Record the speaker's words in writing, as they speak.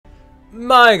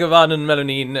My Gavanan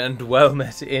Melanine, and well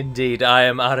met indeed. I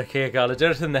am Arakir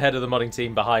Galadirthan, the head of the modding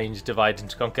team behind Divide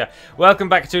and Conquer. Welcome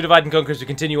back to Divide and Conquer as we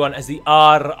continue on as the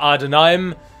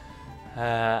Adûnâim.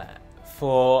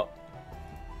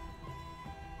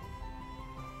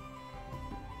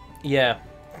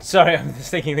 Sorry, I'm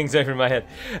just thinking things over in my head.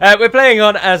 We're playing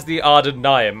on as the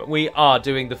Adûnâim. We are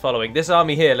doing the following. This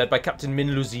army here, led by Captain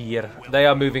Minluzir, they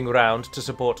are moving around to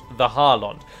support the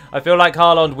Harlond. I feel like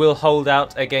Harlond will hold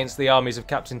out against the armies of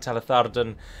Captain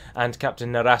Talathardan and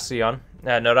Captain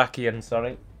Narakian,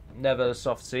 sorry. Never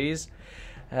soft seas.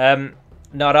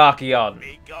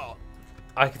 Narakian.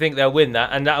 I think they'll win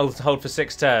that, and that'll hold for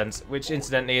 6 turns, which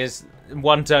incidentally is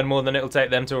 1 turn more than it'll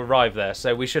take them to arrive there,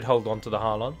 so we should hold on to the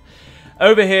Harlond.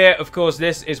 Over here, of course,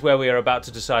 this is where we are about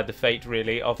to decide the fate,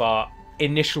 really, of our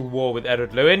initial war with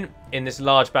Adûnâim in this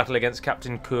large battle against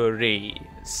Captain Kuri,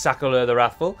 Sakalur the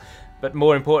Wrathful, but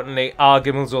more importantly,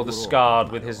 Argimilzor the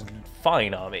Scarred with his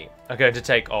fine army are going to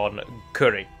take on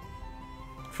Kuri.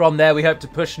 From there, we hope to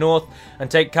push north and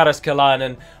take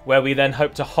Karaskalainen, where we then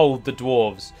hope to hold the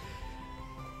dwarves.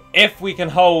 If we can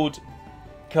hold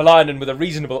Kalainen with a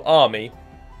reasonable army,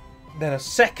 then a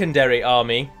secondary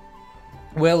army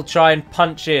we'll try and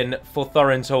punch in for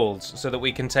Thorin's Halls so that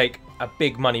we can take a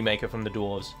big moneymaker from the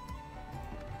dwarves.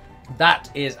 That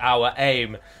is our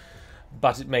aim,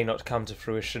 but it may not come to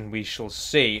fruition. We shall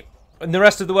see. And the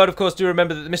rest of the world, of course, do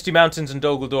remember that the Misty Mountains and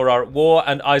Dol Guldur are at war,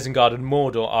 and Isengard and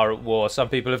Mordor are at war. Some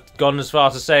people have gone as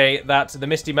far to say that the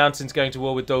Misty Mountains going to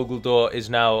war with Dol Guldur is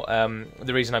now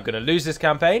the reason I'm going to lose this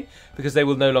campaign, because they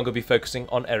will no longer be focusing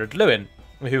on Adûnâim,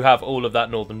 who have all of that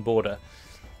northern border.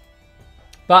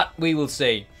 But we will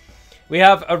see. We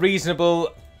have a reasonable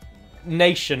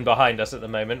nation behind us at the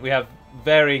moment. We have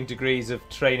varying degrees of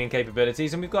training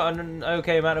capabilities, and we've got an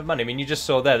okay amount of money. I mean, you just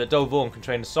saw there that Dol Vorn can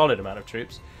train a solid amount of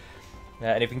troops.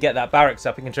 And if we can get that barracks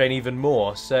up, it can train even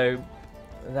more. So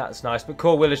that's nice. But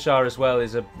Cor Willishar as well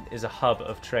is a hub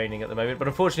of training at the moment. But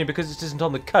unfortunately, because it isn't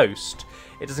on the coast,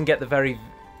 it doesn't get the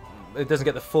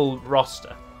full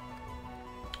roster.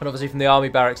 And obviously from the army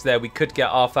barracks there, we could get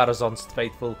our Pharazon's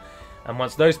faithful. And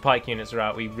once those pike units are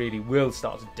out, we really will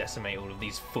start to decimate all of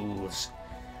these fools.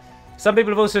 Some people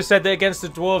have also said that against the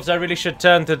dwarves, I really should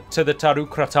turn to the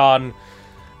Tarukratan.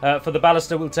 For the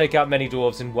Ballista, we'll take out many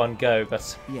dwarves in one go,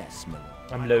 but yes,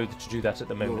 I'm loath to do that at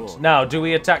the moment. Now, do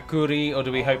we attack Kuri, or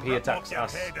do we hope he attacks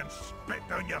us?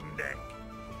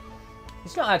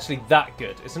 It's not actually that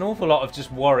good. It's an awful lot of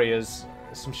just warriors,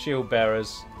 some shield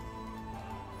bearers,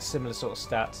 similar sort of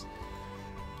stats.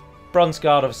 Bronze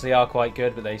Guard obviously are quite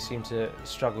good, but they seem to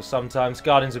struggle sometimes.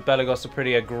 Guardians of Belagos are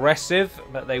pretty aggressive,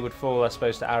 but they would fall, I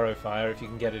suppose, to arrow fire if you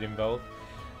can get it involved.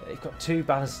 They've got 2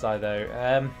 Ballistai,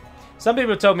 though. Some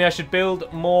people have told me I should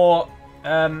build more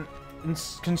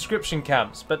conscription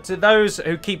camps, but to those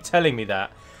who keep telling me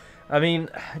that, I mean,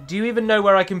 do you even know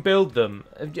where I can build them?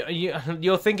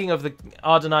 You're thinking of the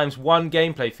Adûnâim's one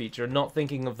gameplay feature and not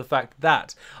thinking of the fact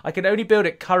that I can only build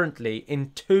it currently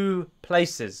in 2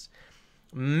 places.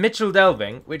 Mitchell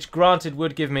Delving, which granted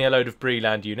would give me a load of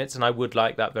Breland units, and I would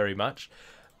like that very much.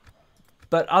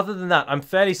 But other than that, I'm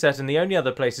fairly certain the only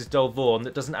other place is Dol Vorn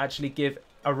that doesn't actually give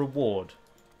a reward.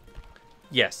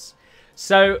 Yes.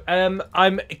 So,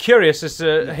 I'm curious as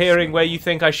to hearing where you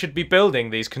think I should be building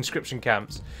these conscription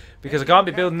camps, because I can't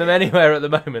be building them anywhere at the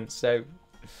moment, so...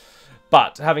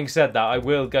 But, having said that, I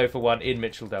will go for one in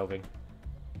Mitchell Delving.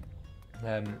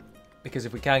 Because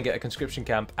if we can get a conscription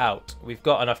camp out, we've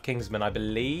got enough Kingsmen, I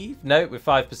believe. No, we're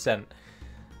 5%.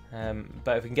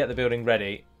 But if we can get the building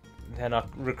ready, then our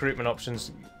recruitment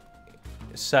options,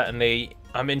 certainly,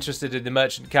 I'm interested in the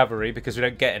merchant cavalry because we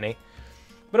don't get any.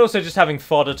 But also just having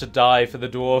fodder to die for the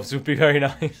dwarves would be very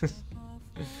nice.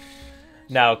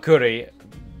 Now, Kuri,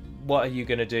 what are you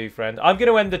going to do, friend? I'm going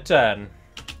to end the turn.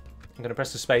 I'm going to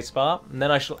press the space bar, and then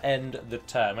I shall end the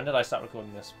turn. When did I start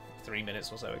recording this? 3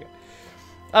 minutes or so ago.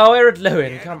 Oh,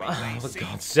 Adûnâim, come on. Oh, for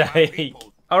God's sake.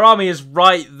 Our army is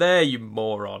right there, you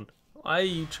moron. Why are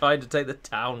you trying to take the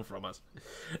town from us?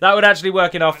 That would actually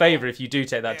work in our favour if you do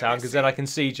take that town, because then I can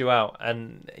siege you out,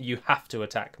 and you have to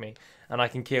attack me. And I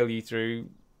can kill you through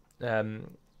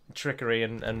trickery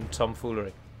and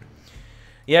tomfoolery.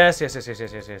 Yes.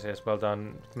 Well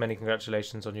done. Many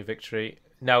congratulations on your victory.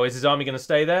 Now, is his army going to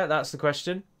stay there? That's the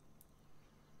question.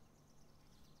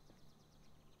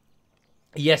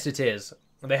 Yes, it is.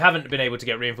 They haven't been able to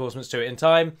get reinforcements to it in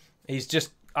time. He's just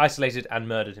isolated and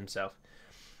murdered himself.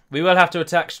 We will have to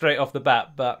attack straight off the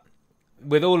bat, but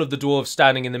with all of the dwarves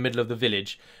standing in the middle of the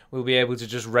village, we'll be able to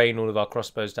just rain all of our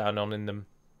crossbows down on in them.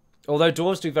 Although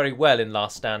dwarves do very well in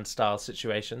last stand style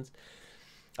situations.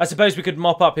 I suppose we could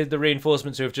mop up the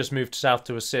reinforcements who have just moved south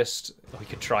to assist. We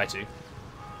could try to.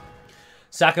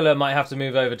 Sakala might have to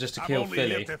move over just to kill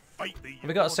Philly. Have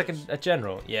we got a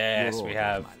general? Yes, we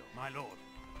have.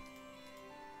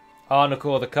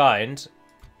 Arnacor the Kind.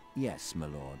 Yes, my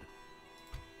lord.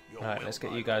 Alright, let's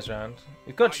get you guys round.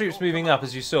 We've got troops moving up,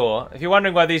 as you saw. If you're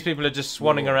wondering why these people are just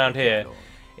swanning around here,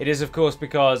 it is, of course,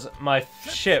 because my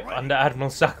ship under Admiral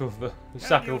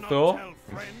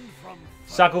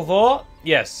Thor,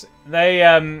 yes, they,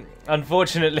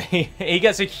 unfortunately, he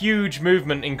gets a huge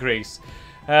movement increase.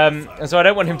 And so I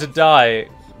don't want him to die,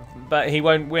 but he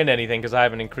won't win anything because I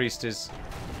haven't increased his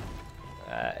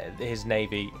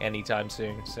navy anytime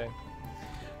soon. So,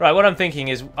 right, what I'm thinking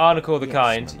is Arnacor the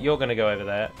Kind, you're going to go over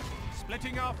there.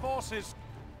 Splitting our forces.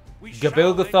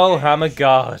 Gabilgathol Hammer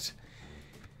Guard.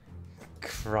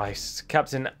 Christ,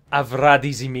 Captain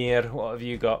Avradizimir, what have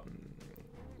you got?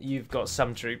 You've got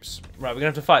some troops. Right, we're going to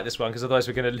have to fight this one because otherwise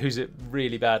we're going to lose it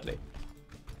really badly.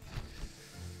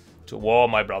 To war,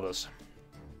 my brothers.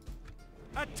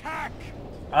 Attack!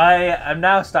 I am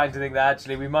now starting to think that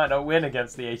actually we might not win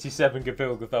against the 87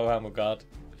 Gabilgathol Hammer Guard.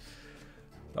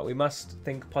 But we must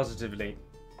think positively.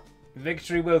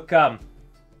 Victory will come.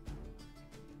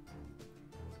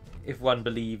 If one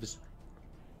believes.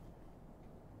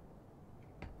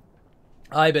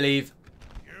 I believe.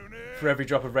 For every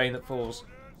drop of rain that falls,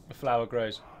 a flower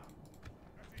grows.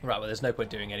 Right, well there's no point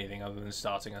doing anything other than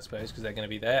starting, I suppose, because they're going to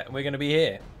be there and we're going to be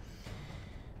here.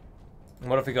 And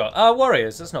what have we got? Oh,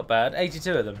 warriors. That's not bad.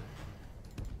 82 of them.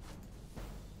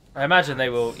 I imagine they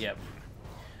will... Yep.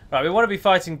 Right, we want to be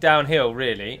fighting downhill,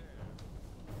 really.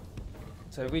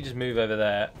 So if we just move over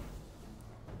there.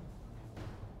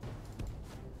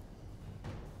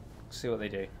 See what they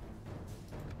do.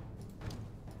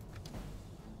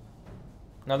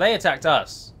 No, they attacked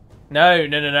us. No.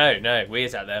 We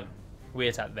attacked them. We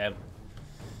attacked them.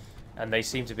 And they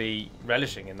seem to be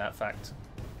relishing in that fact.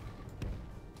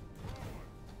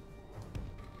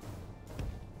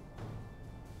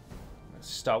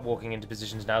 Start walking into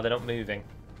positions now. They're not moving.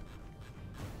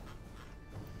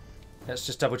 Let's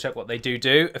just double check what they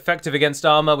do. Effective against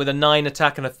armor with a 9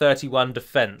 attack and a 31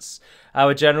 defense.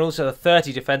 Our generals have a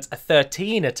 30 defense, a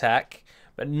 13 attack,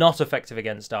 but not effective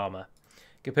against armor.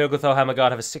 Gabilgathol Hammer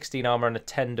Guard have a 16 armor and a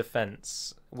 10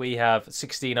 defense. We have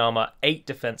 16 armor, 8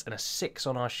 defense, and a 6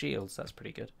 on our shields. That's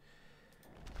pretty good.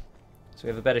 So we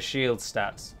have a better shield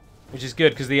stats, which is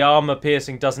good because the armor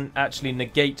piercing doesn't actually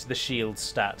negate the shield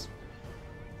stat.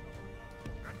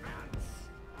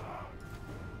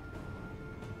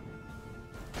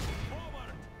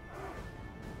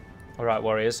 Alright,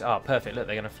 warriors. Ah, perfect. Look,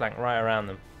 they're going to flank right around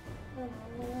them.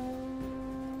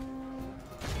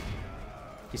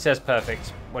 He says perfect.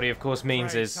 What he, of course,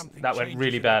 means is that went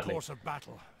really badly. Course of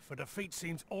battle, for defeat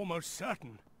seems almost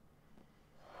certain.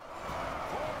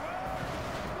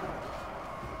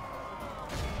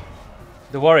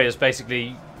 The warriors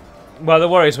basically... Well, the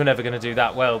warriors were never going to do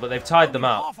that well, but they've tied them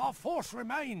up. Half our force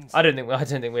remains. I don't think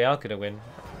we are going to win.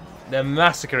 They're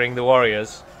massacring the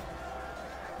warriors.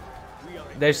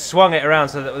 They've swung it around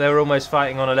so that they're almost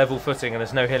fighting on a level footing and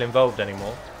there's no hill involved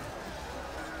anymore.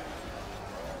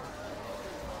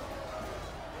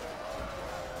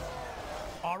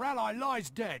 Our ally lies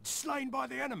dead, slain by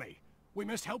the enemy. We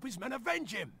must help his men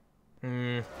avenge him.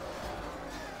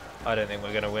 I don't think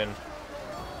we're going to win.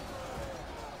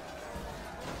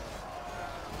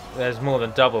 There's more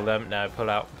than double them. No, pull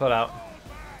out. Pull out.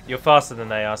 You're faster than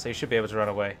they are, so you should be able to run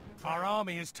away. Our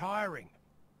army is tiring.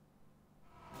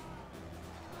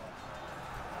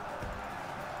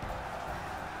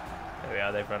 There we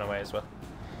are, they've run away as well.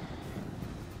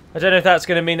 I don't know if that's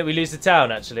going to mean that we lose the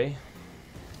town, actually.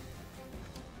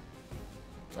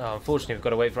 Oh, unfortunately, we've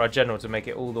got to wait for our general to make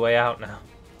it all the way out now.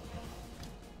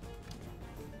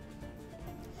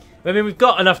 I mean, we've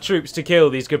got enough troops to kill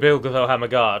these Gabilgathol Hammer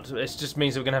Guard. It just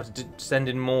means that we're going to have to send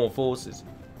in more forces.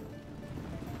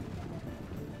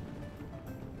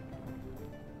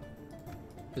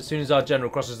 As soon as our general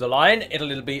crosses the line,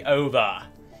 it'll be over.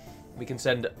 We can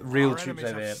send real troops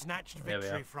over here. There we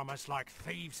are. From us like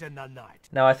thieves in the night.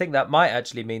 Now, I think that might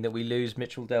actually mean that we lose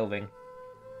Mitchell Delving,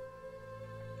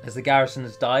 as the garrison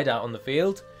has died out on the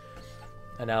field,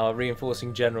 and our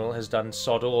reinforcing general has done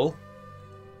sod all.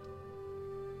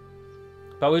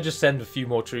 But we'll just send a few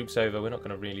more troops over. We're not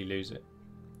going to really lose it.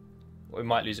 We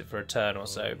might lose it for a turn or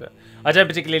so, but I don't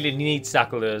particularly need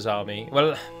Sakala's army.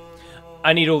 Well,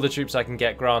 I need all the troops I can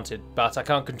get, granted, but I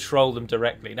can't control them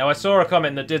directly. Now, I saw a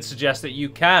comment that did suggest that you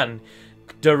can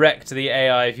direct the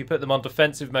AI if you put them on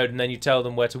defensive mode and then you tell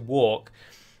them where to walk.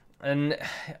 And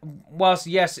whilst,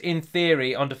 yes, in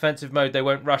theory, on defensive mode, they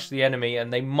won't rush the enemy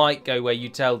and they might go where you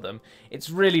tell them, it's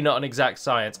really not an exact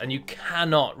science, and you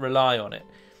cannot rely on it.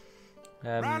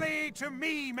 Rally to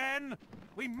me, men!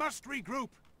 We must regroup.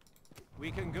 We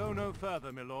can go no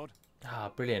further, my lord. Ah,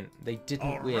 brilliant. They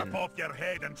didn't win. Rip off your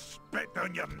head and spit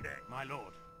down your neck, my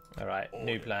lord. Alright,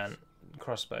 new plan.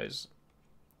 Crossbows.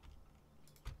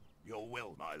 Your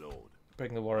will, my lord.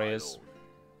 Bring the warriors.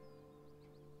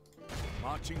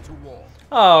 Marching to war.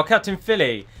 Oh, Captain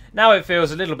Philly. Now it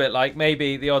feels a little bit like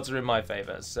maybe the odds are in my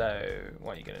favour. So,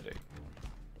 what are you going to do?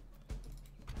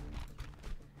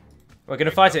 We're going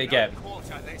to fight it again.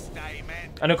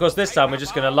 And of course this time we're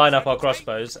just going to line up our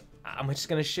crossbows and we're just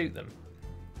going to shoot them.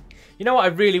 You know what I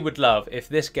really would love if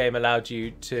this game allowed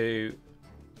you to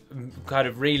kind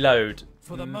of reload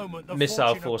For the moment, the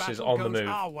missile fortune of forces battle on the goes move.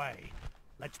 our way.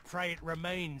 Let's pray it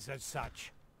remains as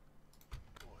such.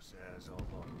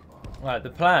 Right, the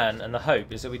plan and the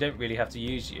hope is that we don't really have to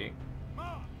use you.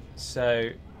 So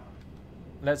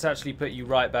let's actually put you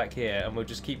right back here and we'll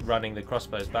just keep running the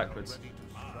crossbows backwards.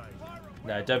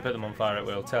 No, don't put them on fire at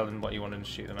will. Tell them what you want them to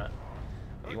shoot them at.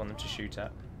 What you want them to shoot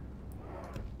at.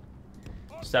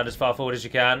 Stand as far forward as you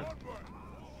can.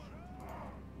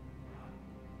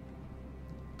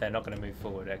 They're not going to move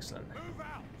forward. Excellent.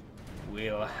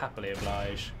 We'll happily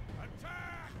oblige.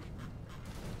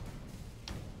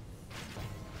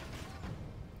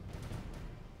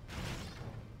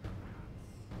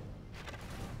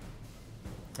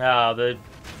 Ah, the...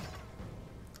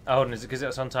 Oh, hold on, is it because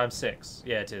it's on times 6?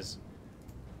 Yeah, it is.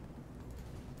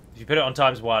 If you put it on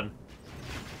times 1,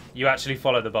 you actually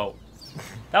follow the bolt.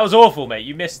 That was awful, mate.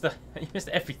 You missed the... you missed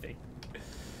everything.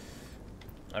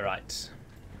 Alright.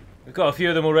 We've got a few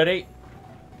of them already.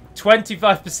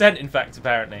 25% in fact,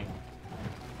 apparently.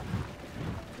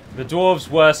 The dwarves'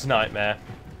 worst nightmare.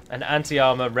 An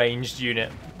anti-armor ranged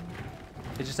unit.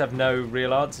 They just have no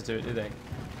real answer to it, do they?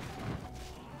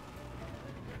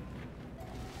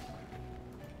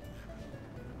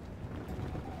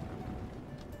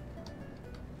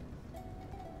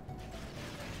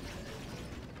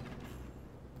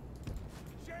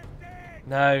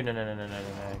 No, no, no, no, no, no, no,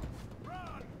 no.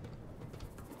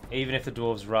 Even if the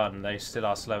dwarves run, they still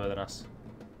are slower than us.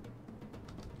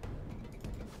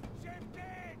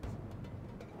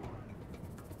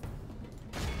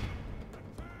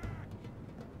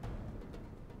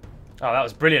 Oh, that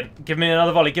was brilliant. Give me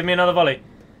another volley, give me another volley.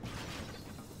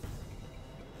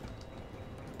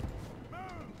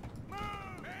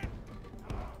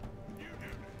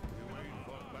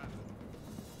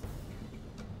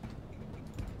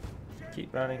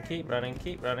 Keep running, keep running,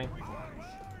 keep running.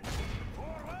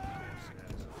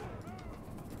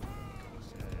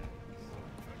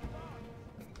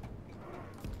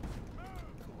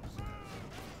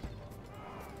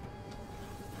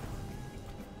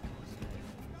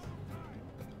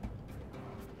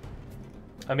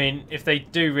 I mean, if they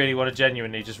do really want to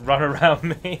genuinely just run around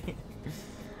me,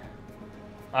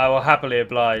 I will happily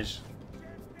oblige.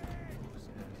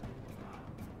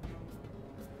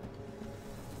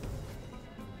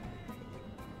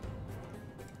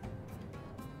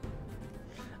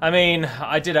 I mean,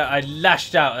 I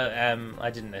lashed out at,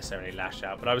 I didn't necessarily lash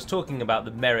out, but I was talking about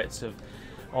the merits of,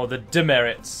 or the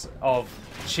demerits of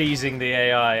cheesing the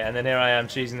AI, and then here I am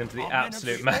cheesing them to the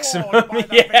absolute maximum.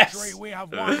 Yes! We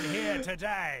have won here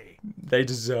today. They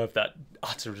deserve that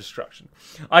utter destruction.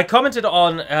 I commented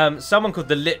on someone called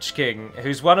the Lich King,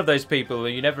 who's one of those people who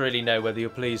you never really know whether you're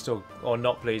pleased or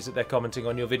not pleased that they're commenting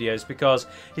on your videos, because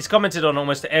he's commented on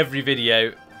almost every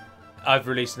video I've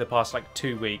released in the past like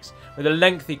 2 weeks with a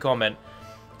lengthy comment,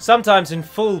 sometimes in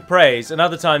full praise and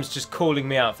other times just calling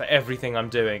me out for everything I'm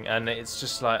doing, and it's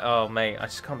just like, oh mate, I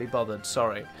just can't be bothered,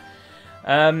 sorry.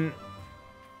 And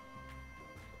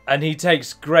he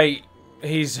takes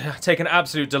he's taken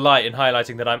absolute delight in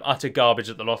highlighting that I'm utter garbage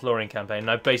at the Lothlorien campaign, and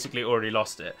I've basically already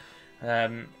lost it.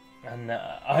 I'm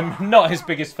not his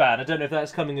biggest fan. I don't know if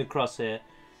that's coming across here.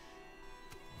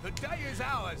 The day is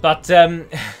ours. But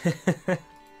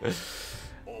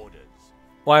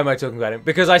why am I talking about him?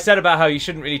 Because I said about how you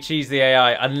shouldn't really cheese the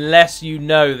AI unless you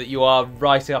know that you are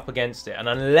right up against it. And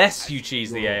unless you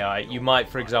cheese the AI, you might,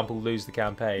 for example, lose the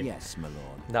campaign. Yes, my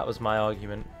lord. That was my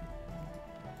argument.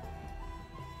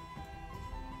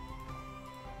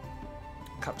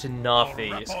 Captain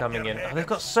Narfi is coming in. Oh, they've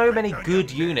got so many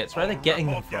good units. Where are they getting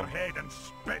them from?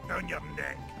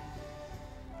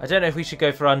 I don't know if we should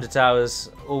go for Undertowers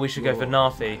or we should go for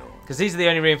Narfi, because these are the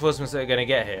only reinforcements that are going to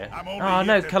get here. Oh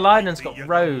no, Kalainen's got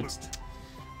roads.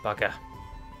 Bugger.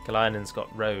 Kalainen's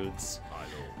got roads.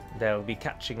 They'll be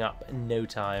catching up in no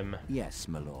time. Yes,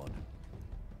 my lord.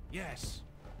 Yes,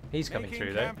 He's coming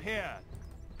through though. Here.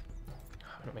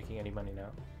 I'm not making any money now.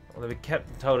 Although we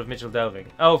kept told of Mitchell delving.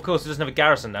 Oh, of course, it doesn't have a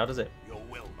garrison now, does it? Your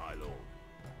will, my lord.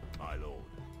 My lord.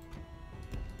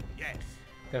 Yes.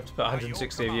 We have to put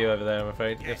 160 of you over there, I'm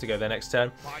afraid. You have to go there next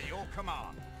turn. By your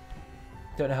command.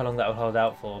 Don't know how long that will hold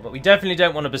out for, but we definitely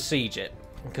don't want to besiege it,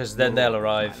 because then they'll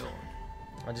arrive.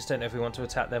 I just don't know if we want to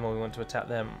attack them or we want to attack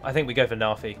them. I think we go for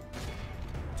Nafi.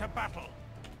 To battle.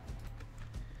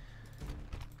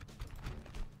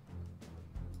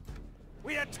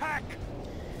 We attack.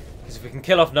 Because if we can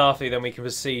kill off Nafi, then we can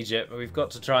besiege it, but we've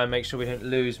got to try and make sure we don't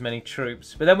lose many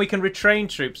troops. But then we can retrain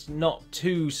troops not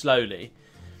too slowly,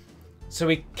 so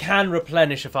we can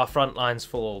replenish if our front lines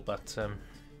fall, but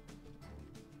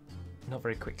not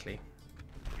very quickly.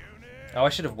 Oh, I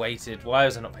should have waited. Why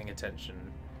was I not paying attention?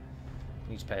 I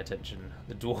need to pay attention.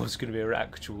 The dwarves going to be an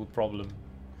actual problem.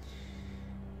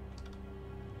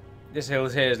 This hill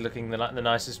here is looking the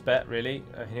nicest bet, really.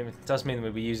 I mean, it does mean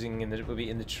we'll be we'll be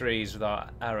in the trees with our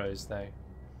arrows, though.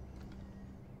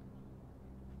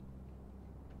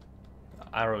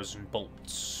 Arrows and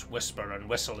bolts whisper and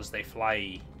whistle as they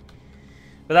fly,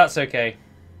 but that's okay.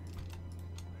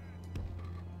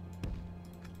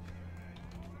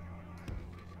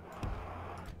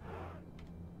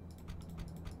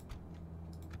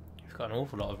 We've got an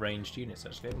awful lot of ranged units,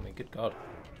 actually, haven't we? Good God.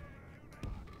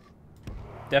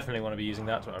 Definitely want to be using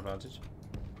that to our advantage.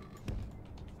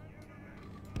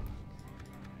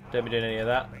 Don't be doing any of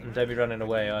that, and don't be running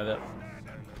away either.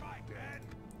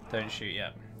 Don't shoot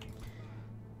yet.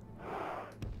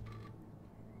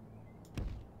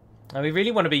 And we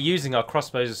really want to be using our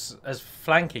crossbows as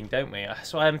flanking, don't we?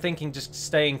 So I'm thinking just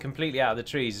staying completely out of the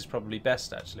trees is probably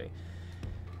best, actually.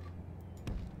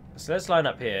 So let's line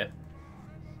up here.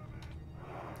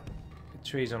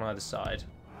 Trees on either side.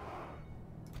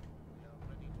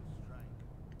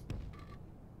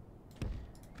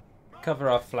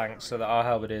 Cover our flanks so that our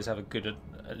halberdiers have a good,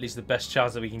 at least the best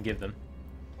chance that we can give them.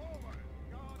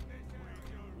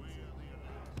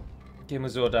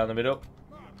 Gilmazor down the middle.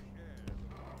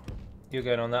 You're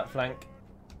going on that flank.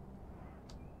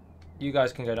 You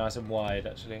guys can go nice and wide,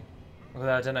 actually.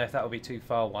 Although I don't know if that will be too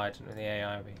far wide, and the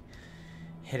AI will be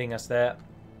hitting us there.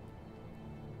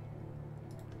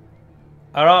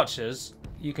 Our archers,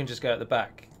 you can just go at the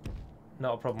back.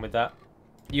 Not a problem with that.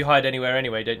 You hide anywhere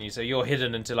anyway, don't you? So you're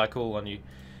hidden until I call on you.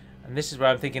 And this is where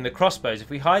I'm thinking the crossbows. If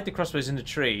we hide the crossbows in the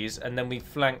trees and then we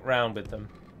flank round with them,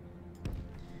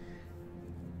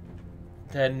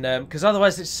 then because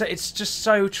otherwise it's just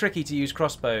so tricky to use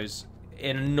crossbows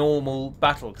in a normal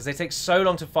battle because they take so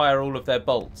long to fire all of their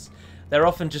bolts. They're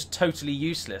often just totally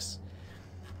useless.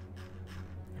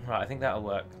 Right, I think that'll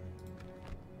work.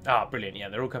 Ah, brilliant. Yeah,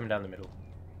 they're all coming down the middle.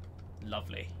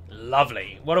 Lovely.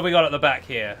 Lovely. What have we got at the back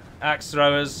here? Axe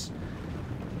throwers.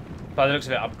 By the looks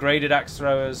of it, upgraded axe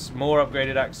throwers. More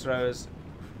upgraded axe throwers.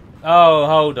 Oh,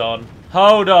 hold on.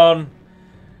 Hold on.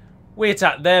 We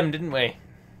attacked them, didn't we?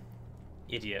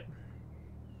 Idiot.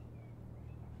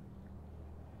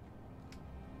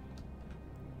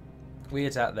 We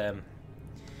attacked them.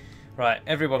 Right,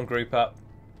 everyone group up.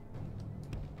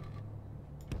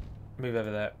 Move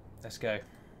over there. Let's go.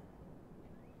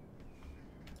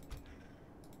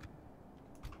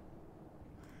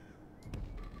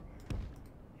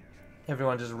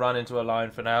 Everyone just run into a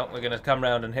line for now. We're going to come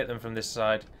round and hit them from this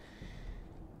side.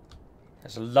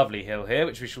 There's a lovely hill here,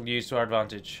 which we shall use to our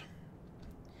advantage.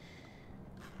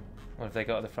 What have they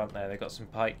got at the front there? They've got some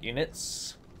pike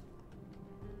units.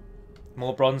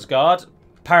 More bronze guard.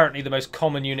 Apparently the most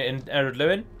common unit in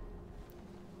Adûnâim.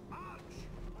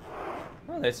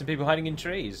 Oh, there's some people hiding in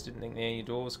trees. Didn't think the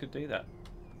dwarves could do that.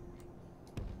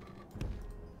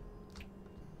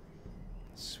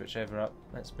 Switch over up.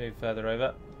 Let's move further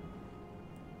over.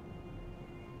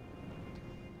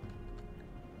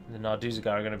 The Adûnâim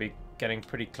are going to be getting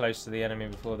pretty close to the enemy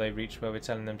before they reach where we're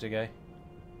telling them to go.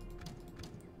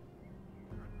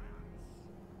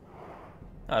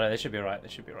 Oh no, they should be alright. They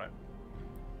should be alright.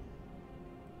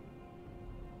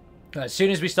 As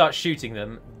soon as we start shooting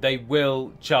them, they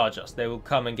will charge us. They will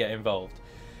come and get involved.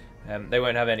 They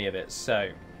won't have any of it. So,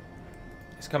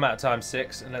 let's come out of time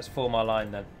 6 and let's form our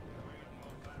line then.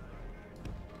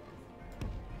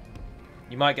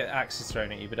 You might get axes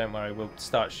thrown at you, but don't worry. We'll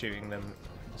start shooting them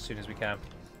as soon as we can.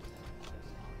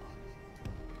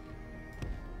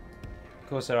 Of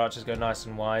course, our archers go nice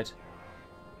and wide.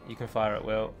 You can fire at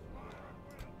will.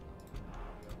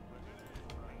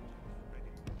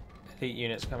 Elite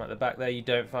units come at the back there. You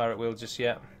don't fire at will just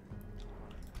yet.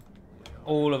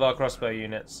 All of our crossbow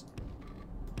units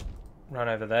run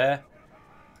over there.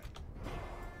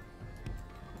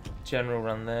 General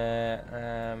run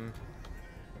there.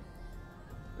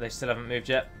 They still haven't moved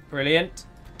yet. Brilliant.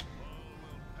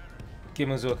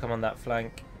 Gimmels will come on that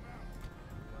flank.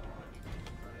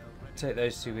 Take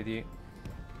those two with you.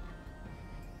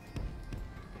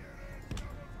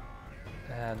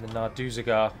 And the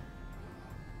Narduzagar.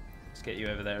 Let's get you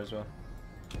over there as well.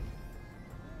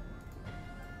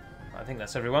 I think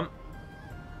that's everyone.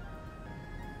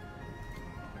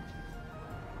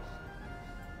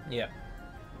 Yeah.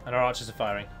 And our archers are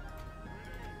firing.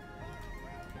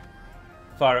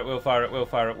 Fire at will, fire at will,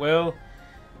 fire at will.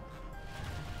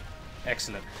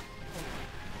 Excellent.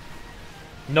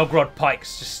 Nogrod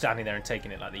pikes just standing there and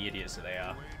taking it like the idiots that they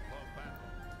are.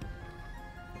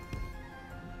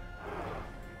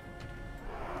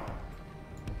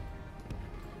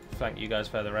 Flank you guys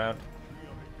further around.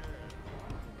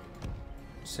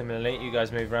 Similarly, you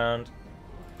guys move around.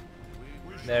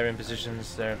 They're in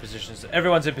positions, they're in positions.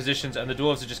 Everyone's in positions, and the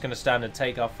dwarves are just going to stand and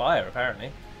take our fire,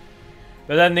 apparently.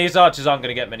 But then these archers aren't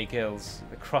going to get many kills.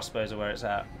 The crossbows are where it's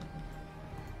at.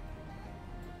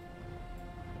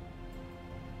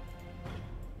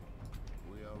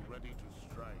 We are ready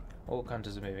to strike. All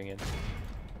hunters are moving in.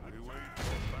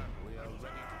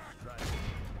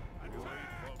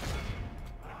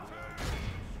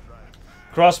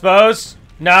 Crossbows,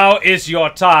 now is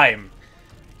your time.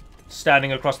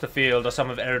 Standing across the field are some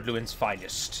of Adûnâim's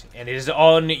finest, and it is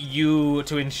on you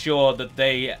to ensure that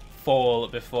they fall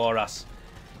before us.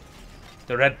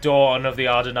 The red dawn of the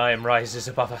Adûnâim rises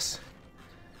above us.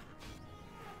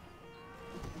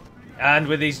 And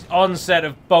with these onset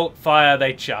of bolt fire,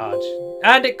 they charge.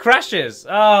 And it crashes!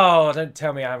 Oh, don't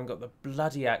tell me I haven't got the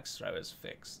bloody axe throwers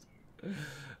fixed.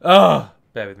 Oh,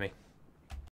 bear with me.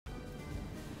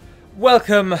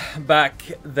 Welcome back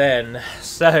then.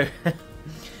 So,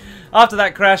 after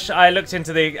that crash, I looked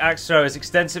into the axe throwers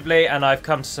extensively, and I've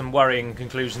come to some worrying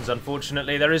conclusions,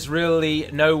 unfortunately. There is really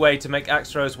no way to make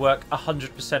axe throwers work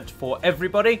 100% for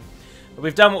everybody. But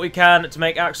we've done what we can to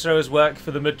make axe throwers work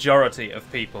for the majority of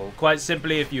people. Quite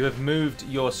simply, if you have moved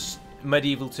your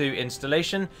Medieval 2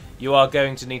 installation, you are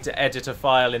going to need to edit a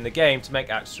file in the game to make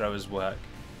axe throwers work.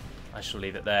 I shall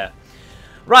leave it there.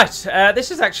 Right, this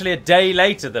is actually a day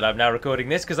later that I'm now recording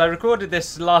this, because I recorded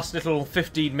this last little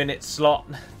 15-minute slot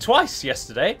twice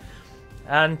yesterday,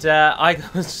 and I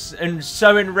was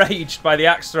so enraged by the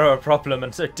axe thrower problem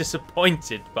and so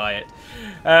disappointed by it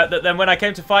that then when I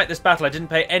came to fight this battle I didn't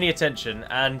pay any attention,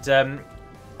 and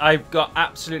I got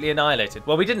absolutely annihilated.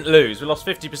 Well, we didn't lose, we lost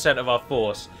 50% of our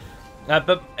force.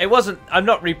 But it wasn't. I'm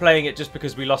not replaying it just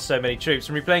because we lost so many troops.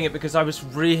 I'm replaying it because I was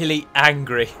really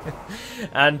angry,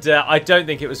 and I don't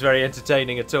think it was very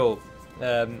entertaining at all.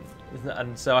 And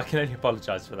so I can only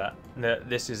apologise for that.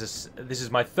 This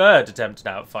is my third attempt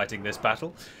now at fighting this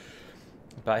battle,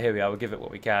 but here we are. We'll give it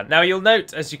what we can. Now you'll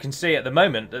note, as you can see at the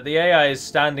moment, that the AI is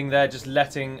standing there just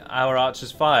letting our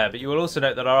archers fire. But you will also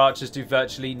note that our archers do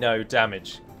virtually no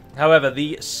damage. However,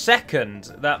 the second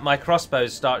that my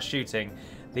crossbows start shooting,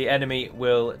 the enemy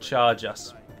will charge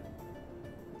us.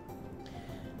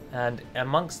 And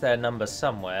amongst their numbers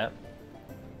somewhere,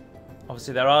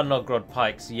 obviously there are Nogrod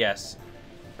pikes, yes,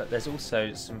 but there's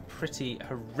also some pretty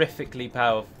horrifically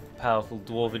powerful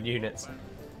dwarven units.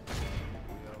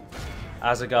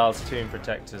 Azagal's Tomb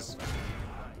Protectors.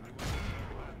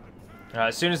 Alright,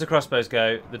 as soon as the crossbows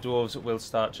go, the dwarves will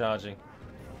start charging.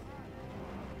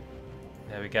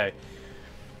 There we go.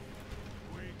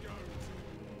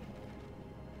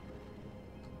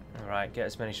 Alright, get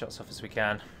as many shots off as we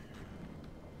can.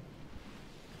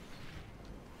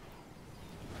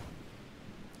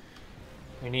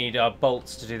 We need our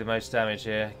bolts to do the most damage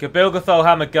here. Gabilgathol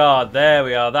Hammer Guard, there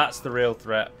we are, that's the real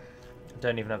threat. I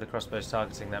don't even have the crossbows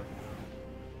targeting them.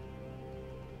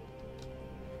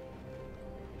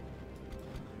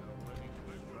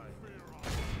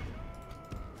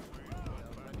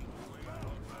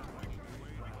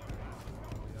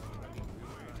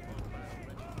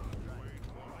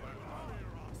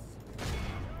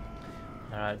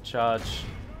 Alright, charge.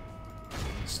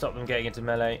 Stop them getting into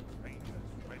melee.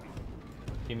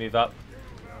 You move up.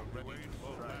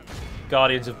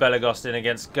 Guardians of Belagost in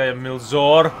against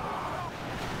Gimilzor.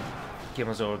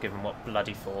 Gimilzor will give them what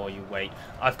bloody for, you wait.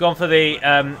 I've gone for the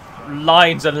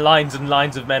lines and lines and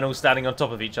lines of men all standing on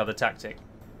top of each other tactic.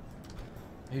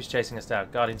 Who's chasing us down?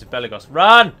 Guardians of Belagost.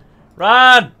 Run!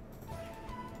 Run!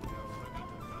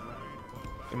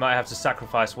 We might have to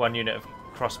sacrifice one unit of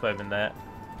crossbowmen there,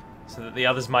 so that the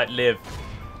others might live.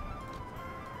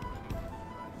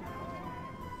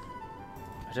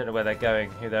 I don't know where they're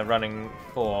going, who they're running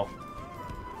for.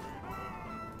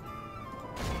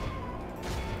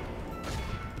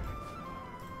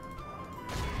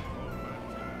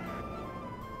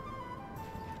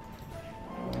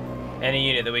 Any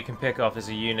unit that we can pick off is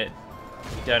a unit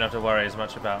we don't have to worry as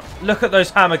much about. Look at those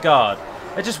hammer guard.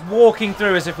 They're just walking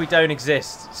through as if we don't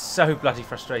exist. So bloody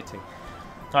frustrating.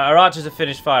 Right, our archers have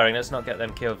finished firing. Let's not get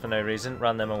them killed for no reason.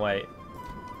 Run them away.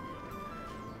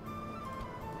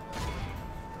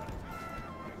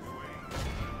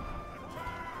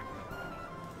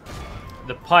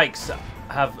 The pikes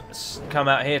have come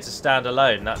out here to stand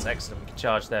alone. That's excellent. We can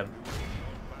charge them.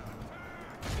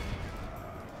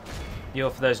 You're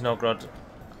for those Nogrod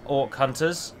Orc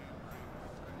Hunters.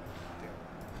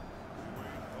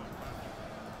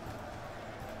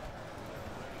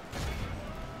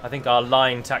 I think our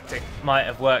line tactic might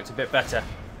have worked a bit better.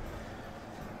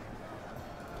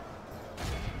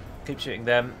 Keep shooting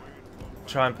them.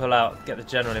 Try and pull out. Get the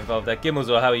general involved there.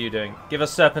 Gimmelzor, how are you doing? Give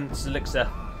us Serpent's Elixir.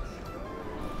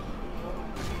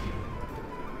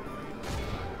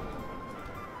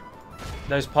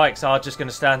 Those pikes are just going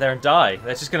to stand there and die.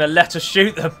 They're just going to let us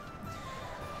shoot them.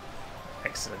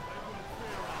 Excellent.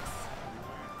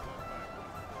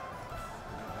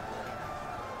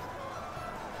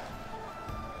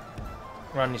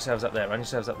 Run yourselves up there. Run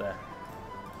yourselves up there.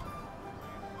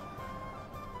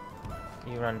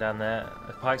 You run down there.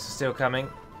 The pikes are still coming.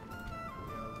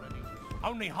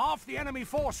 Only half the enemy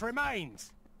force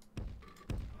remains.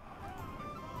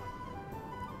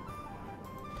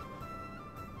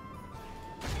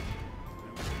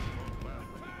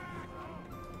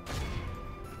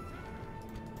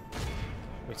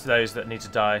 It's those that need to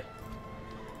die.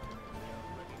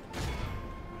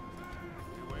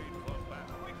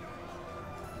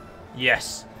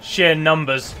 Yes, sheer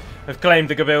numbers have claimed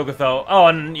the Gabilgathol. Oh,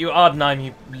 and you Adûnâim,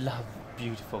 you love,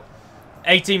 beautiful.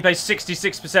 18 plays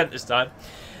 66% this time.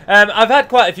 I've had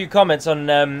quite a few comments on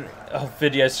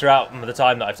videos throughout the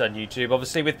time that I've done YouTube,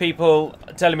 obviously, with people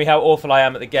telling me how awful I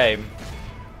am at the game.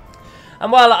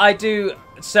 And while I do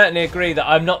certainly agree that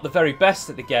I'm not the very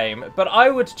best at the game, but I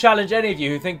would challenge any of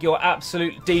you who think you're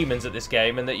absolute demons at this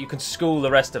game and that you can school the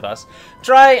rest of us.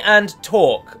 Try and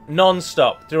talk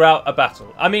non-stop throughout a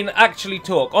battle. I mean, actually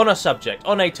talk on a subject,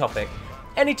 on a topic.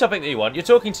 Any topic that you want. You're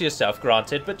talking to yourself,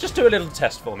 granted, but just do a little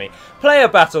test for me. Play a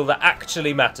battle that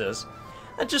actually matters.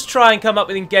 And just try and come up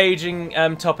with engaging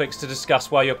topics to discuss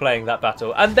while you're playing that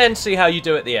battle. And then see how you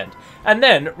do at the end. And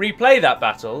then replay that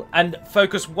battle and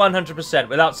focus 100%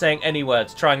 without saying any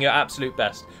words. Trying your absolute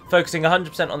best. Focusing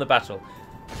 100% on the battle.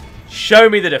 Show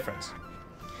me the difference.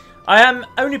 I am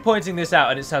only pointing this out,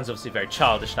 and it sounds obviously very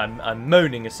childish, and I'm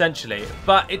moaning essentially.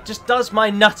 But it just does my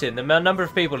nut in the number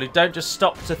of people who don't just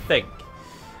stop to think.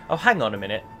 Oh, hang on a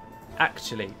minute.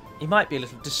 Actually, he might be a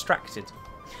little distracted.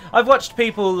 I've watched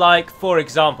people like, for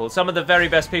example, some of the very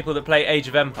best people that play Age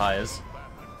of Empires.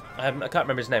 I can't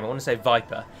remember his name. I want to say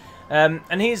Viper.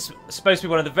 And he's supposed to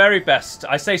be one of the very best.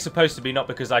 I say supposed to be, not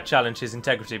because I challenge his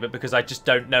integrity, but because I just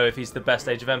don't know if he's the best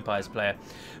Age of Empires player.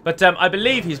 But I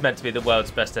believe he's meant to be the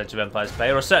world's best Age of Empires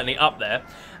player, or certainly up there.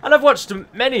 And I've watched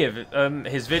many of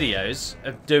his videos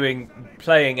of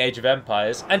playing Age of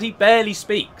Empires, and he barely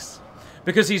speaks.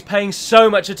 Because he's paying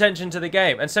so much attention to the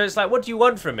game. And so it's like, what do you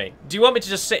want from me? Do you want me to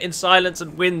just sit in silence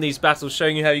and win these battles,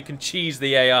 showing you how you can cheese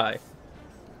the AI?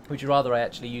 Would you rather I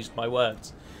actually used my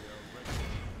words?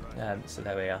 So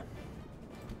there we are.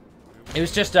 It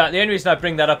was just, the only reason I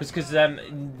bring that up is because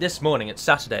this morning, it's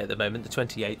Saturday at the moment, the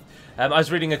 28th, I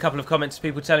was reading a couple of comments of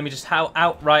people telling me just how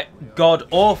outright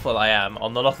god-awful I am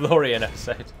on the Lothlorien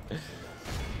episode.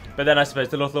 But then I suppose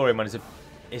the Lothlorien one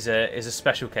is a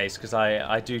special case, because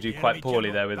I do quite poorly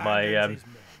there with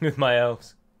my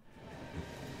elves.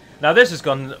 Now this has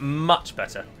gone much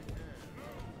better.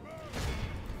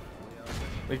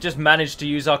 We've just managed to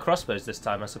use our crossbows this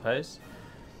time, I suppose.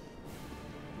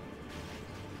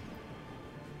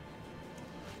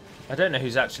 I don't know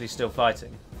who's actually still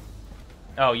fighting.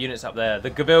 Oh, units up there. The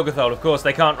Gabilgathol, of course,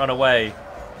 they can't run away.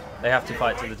 They have to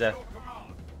fight to the death.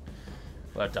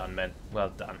 Well done, men.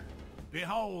 Well done.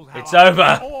 Behold, it's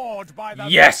over. Awed by the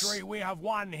yes. victory we have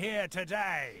won here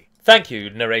today. Thank you,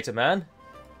 narrator man.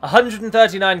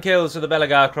 139 kills for the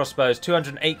Belagar crossbows,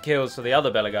 208 kills for the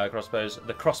other Belagar crossbows.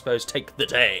 The crossbows take the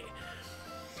day.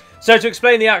 So to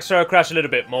explain the axe thrower crash a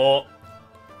little bit more,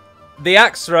 the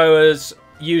axe throwers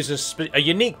use a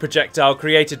unique projectile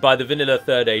created by the vanilla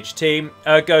Third Age team.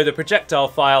 Ergo, the projectile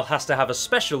file has to have a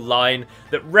special line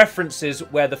that references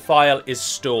where the file is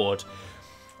stored.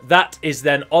 That is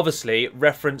then obviously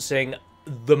referencing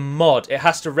the mod. It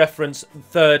has to reference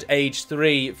Third Age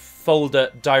 3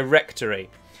 folder directory.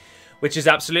 which is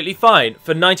absolutely fine.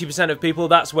 For 90% of people,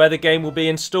 that's where the game will be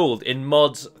installed, in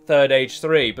mods Third Age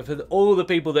 3. But for all the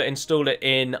people that install it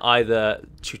in either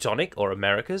Teutonic or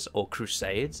Americas or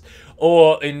Crusades,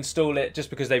 or install it just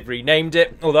because they've renamed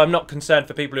it, although I'm not concerned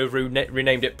for people who've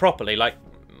renamed it properly, like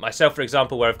myself, for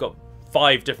example, where I've got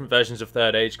 5 different versions of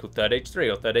Third Age called Third Age 3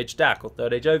 or Third Age DaC or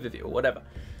Third Age Overview or whatever.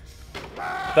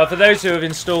 But for those who have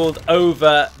installed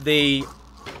over the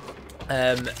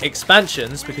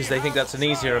expansions, because they think that's an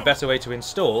easier and better way to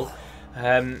install,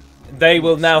 they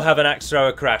will now have an axe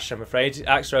thrower crash, I'm afraid.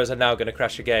 Axe throwers are now going to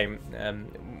crash a game.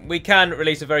 We can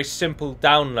release a very simple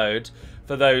download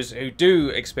for those who do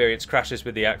experience crashes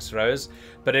with the axe throwers,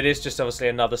 but it is just obviously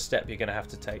another step you're going to have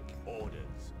to take.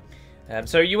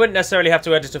 So you wouldn't necessarily have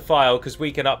to edit a file, because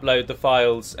we can upload the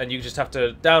files and you just have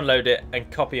to download it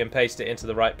and copy and paste it into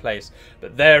the right place.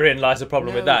 But therein lies a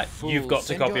problem with that. You've got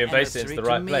to copy and paste it into the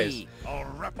right place.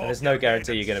 And there's no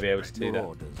guarantee you're going to be able to do that.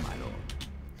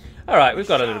 Alright, we've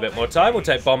got a little bit more time. We'll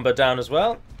take Bomber down as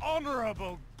well.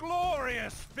 Honorable,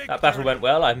 glorious victory. That battle went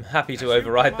well. I'm happy to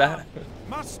override that.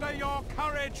 Muster your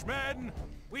courage, men.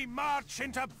 We march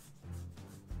into...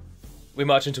 We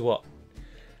march into what?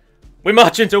 We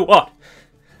march into what?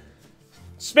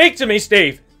 Speak to me,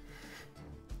 Steve!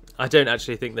 I don't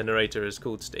actually think the narrator is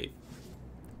called Steve.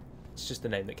 It's just the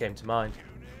name that came to mind.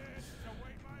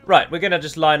 Right, we're going to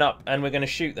just line up and we're going to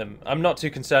shoot them. I'm not too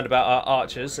concerned about our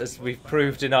archers, as we've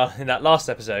proved in that last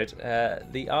episode.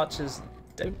 The archers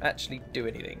don't actually do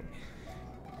anything.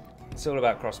 It's all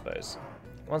about crossbows.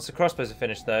 Once the crossbows are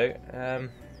finished, though,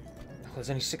 there's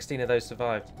only 16 of those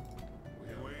survived.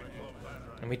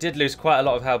 And we did lose quite a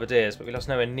lot of halberdiers, but we lost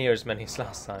nowhere near as many as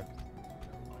last time.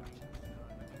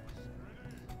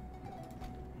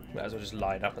 Might as well just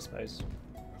line up, I suppose.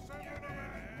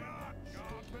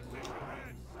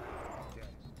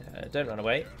 Don't run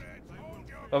away.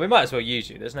 Well, we might as well use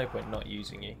you. There's no point not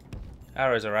using you.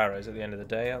 Arrows are arrows at the end of the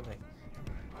day, aren't they?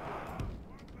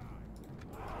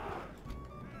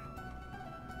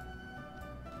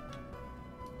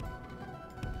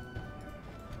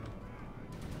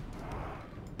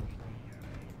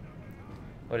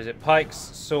 What is it? Pikes,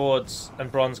 swords, and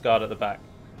bronze guard at the back.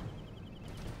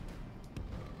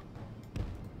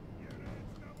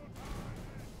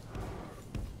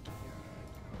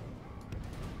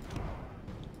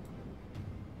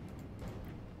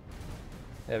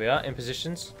 There we are, in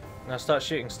positions. Now start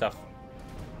shooting stuff.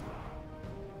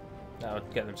 That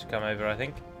would get them to come over, I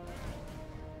think.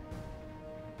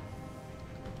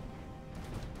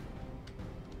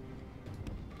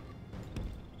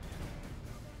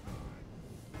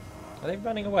 Are they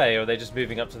running away, or are they just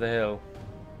moving up to the hill?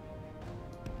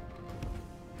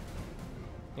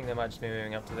 I think they might just be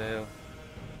moving up to the hill.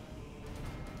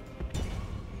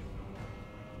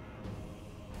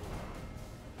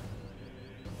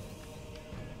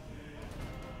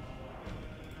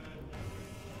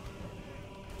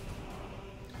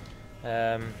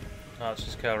 Oh, let's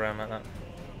just go around like that.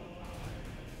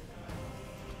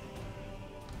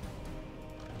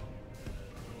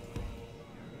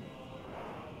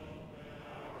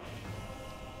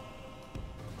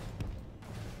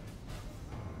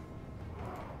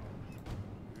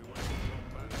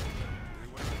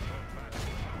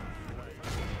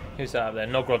 Who's that up there?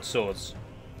 Nogrod swords.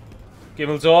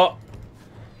 Gimmeldor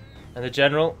and the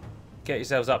general, get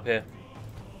yourselves up here.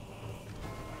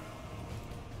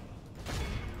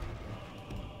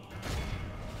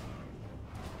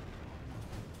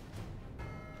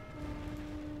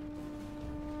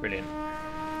 Brilliant.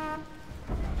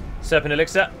 Serpent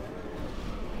Elixir,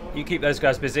 you keep those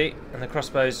guys busy, and the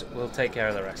crossbows will take care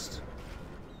of the rest.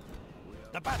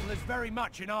 The battle is very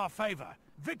much in our favour.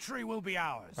 Victory will be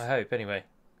ours. I hope, anyway.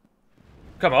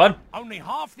 Come on. Only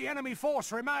half the enemy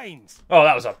force remains. Oh,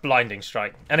 that was a blinding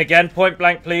strike. And again, point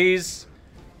blank, please.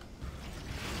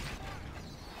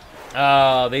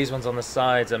 Ah, oh, these ones on the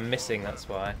sides are missing, that's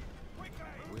why.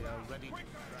 We are ready to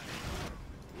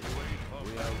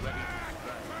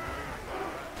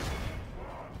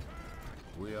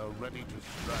We are ready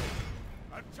to strike.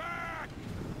 attack.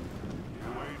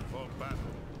 You wait for battle.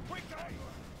 Quickly.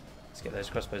 Let's get those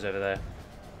crossbows over there.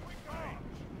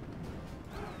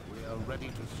 We are ready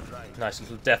to strike. Nice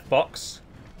little death box.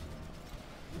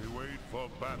 We wait for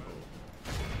battle.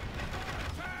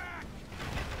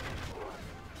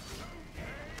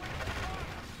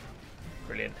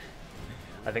 Brilliant.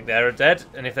 I think they're dead,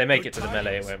 and if they make it to the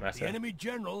melee, it won't The matter. enemy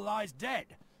general lies dead.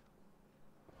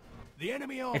 The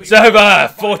enemy army It's over! by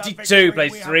the 42 victory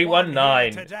plays we have won here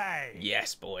 319. today.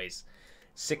 Yes, boys.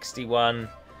 61.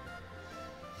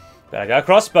 There we go.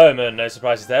 Crossbowman. No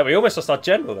surprises there. We almost lost our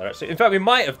general there, actually. In fact, we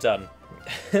might have done.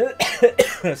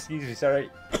 Excuse me, sorry.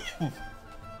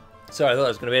 Sorry, I thought it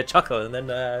was going to be a chuckle and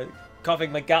then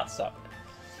coughing my guts up.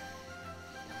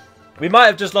 We might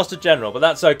have just lost a general, but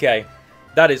that's okay.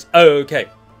 That is okay.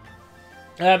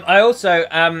 I also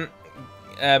am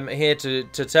here to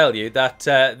tell you that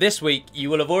this week you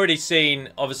will have already seen,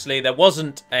 obviously, there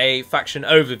wasn't a faction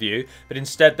overview, but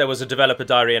instead there was a developer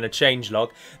diary and a changelog.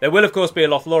 There will, of course, be a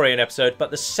Lothlorien episode, but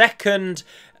the second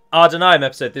Adûnâim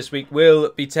episode this week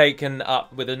will be taken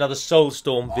up with another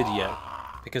Soulstorm video,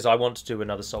 because I want to do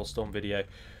another Soulstorm video.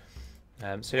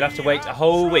 So you'll have to wait a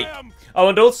whole week. Oh,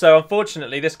 and also,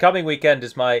 unfortunately, this coming weekend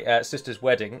is my sister's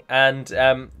wedding, and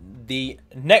the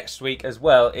next week as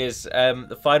well is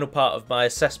the final part of my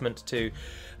assessment to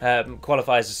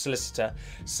qualify as a solicitor.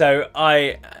 So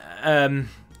I am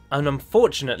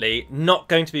unfortunately not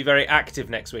going to be very active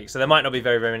next week, so there might not be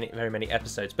very many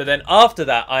episodes. But then after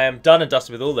that, I am done and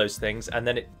dusted with all those things, and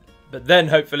then but then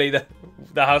hopefully the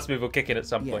house move will kick in at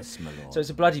some point. So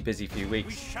it's a bloody busy few weeks.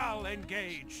 We shall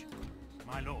engage,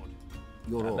 my lord.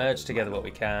 Merge together what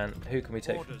we can. Who can we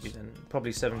take from you then?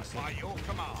 Probably 17. By your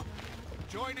command.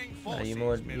 Joining forces,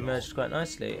 You merged quite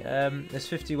nicely. There's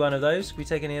 51 of those. Can we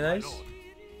take any of those?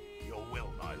 Your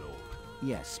will, my lord.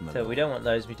 Yes, my So lord. we don't want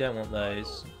those. We don't want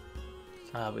those.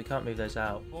 Ah, we can't move those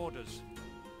out. Orders.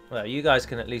 Well, you guys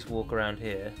can at least walk around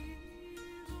here.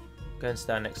 Go and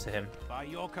stand next to him. By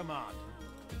your command.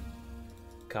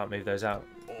 Can't move those out.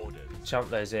 Orders. Jump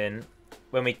those in.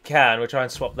 When we can, we'll try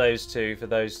and swap those two for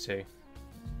those two.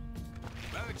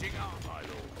 Merging on, my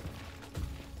lord.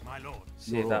 My lord.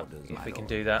 See Your if, orders, if my we can lord.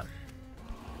 do that.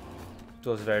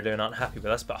 Dwarves of Adûnâim aren't happy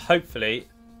with us, but hopefully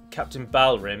Captain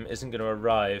Balrim isn't going to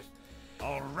arrive.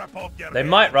 I'll rip off your They head.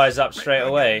 might rise up straight Bring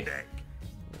away. on deck,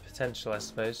 Potential, I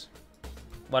suppose.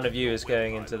 One of you is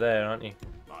going into there, aren't you?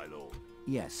 my lord.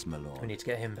 Yes, my We lord. need to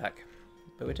get him back.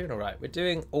 But we're doing alright. We're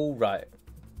doing alright.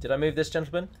 Did I move this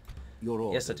gentleman? Your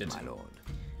orders, Yes, I did. my lord.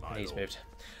 My He's lord. moved.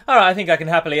 Alright, I think I can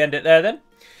happily end it there then.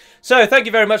 So, thank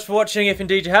you very much for watching, if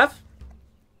indeed you have.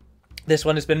 This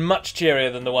one has been much cheerier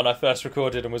than the one I first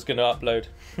recorded and was going to upload.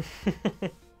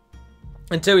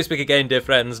 Until we speak again, dear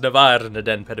friends, Navar na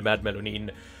den pedimad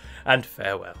melonin, and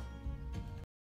farewell.